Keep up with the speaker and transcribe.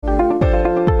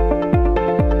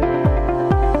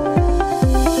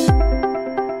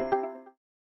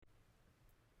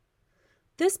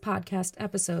This podcast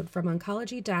episode from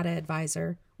Oncology Data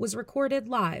Advisor was recorded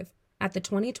live at the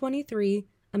 2023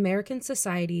 American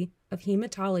Society of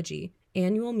Hematology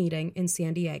annual meeting in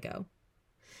San Diego.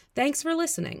 Thanks for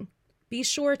listening. Be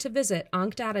sure to visit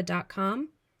oncdata.com,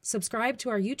 subscribe to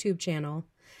our YouTube channel,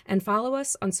 and follow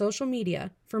us on social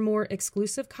media for more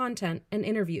exclusive content and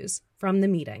interviews from the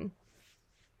meeting.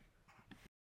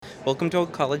 Welcome to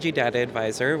Oncology Data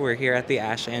Advisor. We're here at the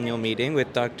ASH annual meeting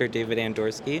with Dr. David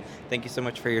Andorsky. Thank you so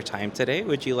much for your time today.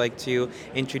 Would you like to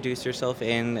introduce yourself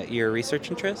and your research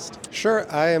interest? Sure.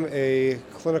 I am a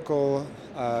clinical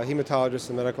hematologist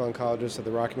and medical oncologist at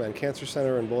the Rocky Mountain Cancer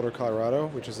Center in Boulder, Colorado,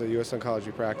 which is a U.S.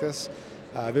 oncology practice.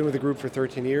 I've been with the group for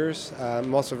 13 years.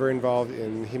 I'm also very involved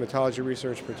in hematology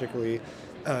research, particularly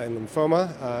in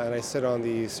lymphoma, and I sit on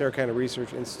the Sarah Cannon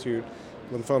Research Institute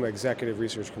Lymphoma Executive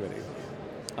Research Committee.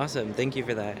 Awesome, thank you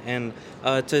for that. And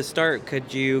to start,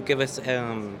 could you give us,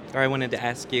 I wanted to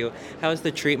ask you, how has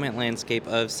the treatment landscape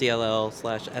of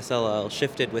CLL/SLL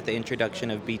shifted with the introduction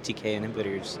of BTK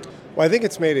inhibitors? Well, I think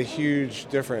it's made a huge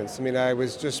difference. I mean, I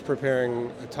was just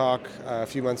preparing a talk a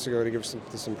few months ago to give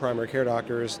to some primary care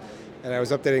doctors, and I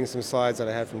was updating some slides that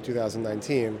I had from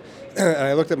 2019. And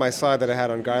I looked at my slide that I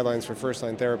had on guidelines for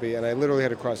first-line therapy, and I literally had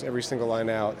to cross every single line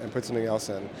out and put something else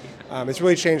in. It's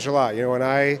really changed a lot. You know, when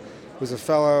I was a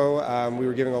fellow, we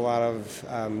were giving a lot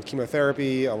of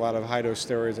chemotherapy, a lot of high-dose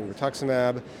steroids and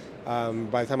rituximab.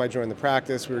 By the time I joined the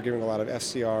practice, we were giving a lot of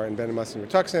FCR and bendamustine and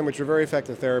rituximab, which were very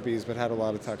effective therapies but had a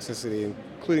lot of toxicity,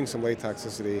 including some late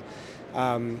toxicity.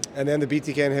 And then the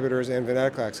BTK inhibitors and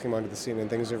venetoclax came onto the scene, and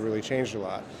things have really changed a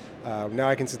lot. Now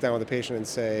I can sit down with a patient and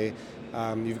say,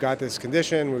 you've got this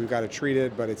condition, we've got to treat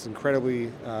it, but it's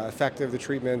incredibly effective, the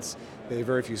treatments. They have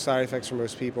very few side effects for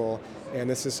most people, and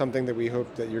this is something that we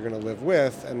hope that you're going to live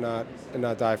with and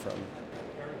not die from.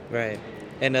 Right.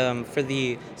 And for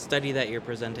the study that you're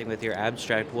presenting with your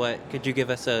abstract, could you give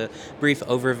us a brief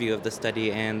overview of the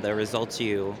study and the results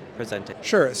you presented?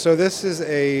 Sure. So this is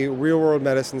a real-world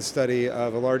medicine study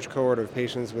of a large cohort of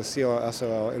patients with CLL,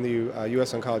 SLL in the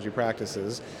U.S. oncology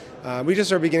practices. We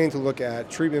just are beginning to look at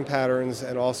treatment patterns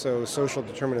and also social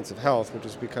determinants of health, which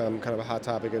has become kind of a hot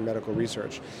topic in medical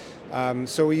research.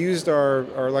 So we used our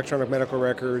electronic medical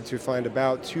record to find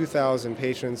about 2,000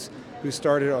 patients who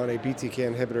started on a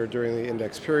BTK inhibitor during the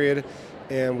index period,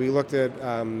 and we looked at,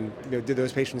 did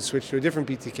those patients switch to a different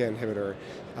BTK inhibitor?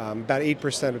 About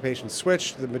 8% of patients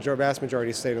switched. The vast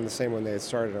majority stayed on the same one they had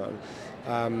started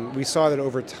on. We saw that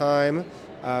over time,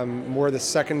 more of the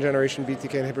second-generation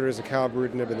BTK inhibitors,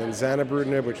 acalabrutinib and then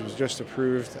zanubrutinib, which was just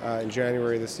approved in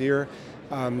January this year,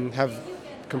 have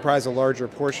comprised a larger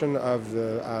portion of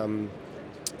the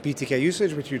BTK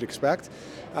usage, which you'd expect.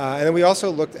 And then we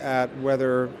also looked at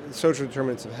whether social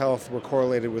determinants of health were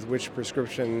correlated with which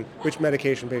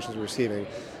medication patients were receiving.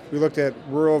 We looked at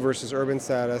rural versus urban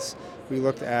status. We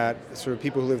looked at sort of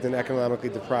people who lived in economically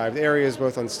deprived areas,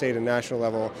 both on state and national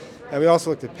level. And we also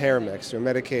looked at payer mix,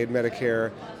 Medicaid,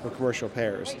 Medicare, and commercial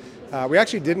payers. We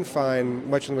actually didn't find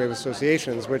much in the way of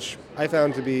associations, which I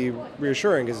found to be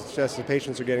reassuring, because it's just the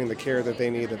patients are getting the care that they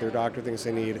need, that their doctor thinks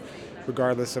they need,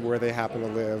 regardless of where they happen to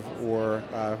live or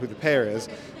who the payer is.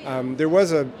 There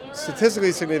was a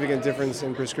statistically significant difference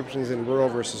in prescriptions in rural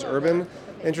versus urban.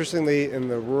 Interestingly, in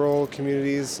the rural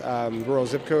communities, rural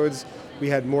zip codes, we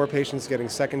had more patients getting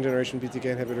second-generation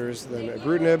BTK inhibitors than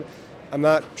ibrutinib. I'm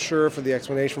not sure for the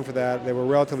explanation for that. They were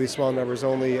relatively small numbers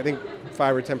only. I think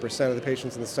 5 or 10% of the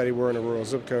patients in the study were in a rural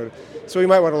zip code. So we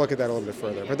might want to look at that a little bit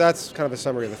further. But that's kind of a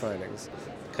summary of the findings.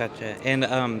 Gotcha.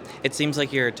 And it seems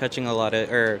like you're touching a lot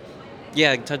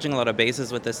of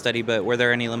bases with this study, but were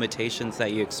there any limitations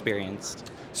that you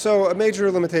experienced? So a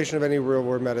major limitation of any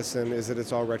real-world medicine is that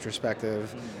it's all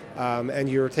retrospective, and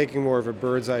you're taking more of a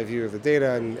bird's-eye view of the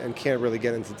data and can't really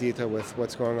get into detail with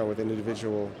what's going on with an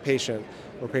individual patient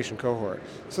or patient cohort.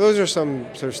 So those are some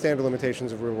sort of standard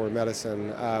limitations of real-world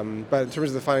medicine, but in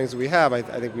terms of the findings that we have, I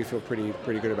think we feel pretty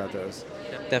good about those.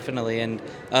 Definitely. And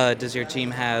does your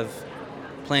team have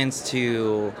plans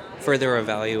to further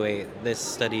evaluate this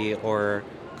study or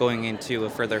going into a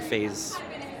further phase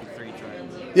 3 trial?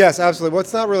 Yes, absolutely. Well,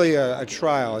 it's not really a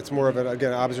trial. It's more of an,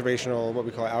 again, observational, what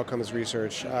we call outcomes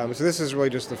research. So this is really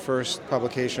just the first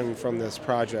publication from this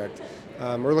project.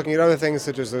 We're looking at other things,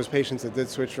 such as those patients that did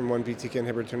switch from one BTK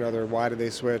inhibitor to another. Why did they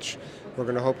switch? We're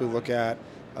going to hopefully look at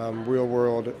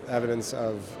real-world evidence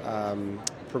of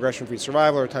progression-free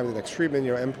survival or time to the next treatment,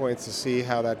 endpoints to see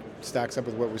how that stacks up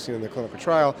with what we've seen in the clinical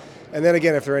trial. And then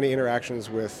again, if there are any interactions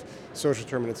with social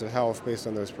determinants of health based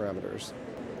on those parameters.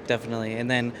 Definitely. And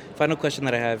then, final question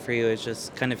that I have for you is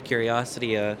just kind of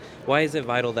curiosity. Why is it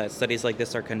vital that studies like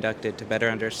this are conducted to better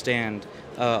understand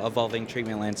evolving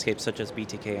treatment landscapes such as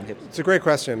BTK and HIP? It's a great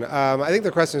question. I think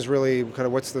the question is really kind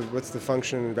of what's the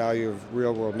function and value of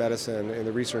real world medicine in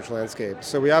the research landscape.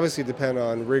 So we obviously depend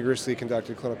on rigorously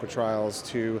conducted clinical trials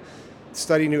to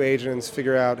study new agents,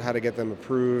 figure out how to get them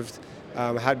approved,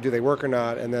 how do they work or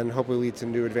not, and then hopefully lead to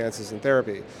new advances in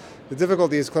therapy. The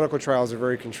difficulty is clinical trials are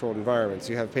very controlled environments.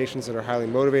 You have patients that are highly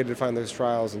motivated to find those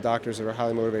trials and doctors that are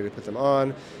highly motivated to put them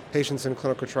on. Patients in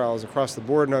clinical trials across the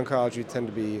board in oncology tend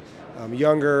to be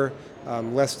younger,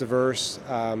 less diverse,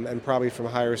 and probably from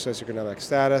higher socioeconomic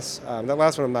status. That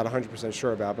last one I'm not 100%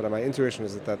 sure about, but my intuition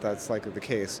is that that's likely the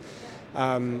case.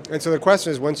 And so the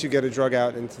question is, once you get a drug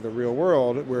out into the real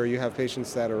world where you have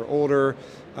patients that are older,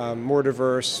 more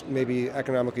diverse, maybe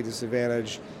economically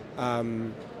disadvantaged,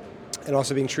 and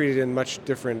also being treated in much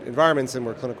different environments than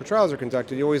where clinical trials are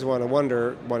conducted, you always want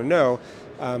to know,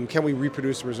 can we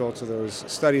reproduce the results of those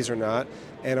studies or not,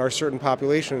 and are certain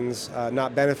populations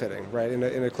not benefiting, right?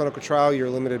 In a clinical trial,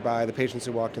 you're limited by the patients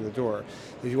who walked in the door.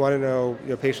 If you want to know,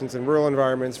 patients in rural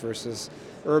environments versus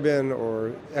urban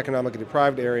or economically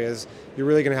deprived areas, you're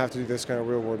really going to have to do this kind of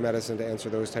real-world medicine to answer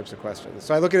those types of questions.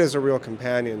 So I look at it as a real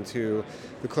companion to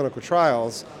the clinical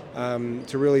trials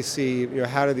to really see,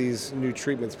 how do these new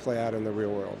treatments play out in the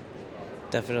real world.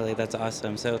 Definitely, that's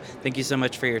awesome. So thank you so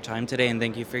much for your time today, and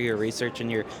thank you for your research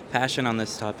and your passion on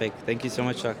this topic. Thank you so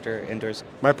much, Dr. Andorsky.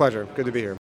 My pleasure. Good to be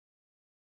here.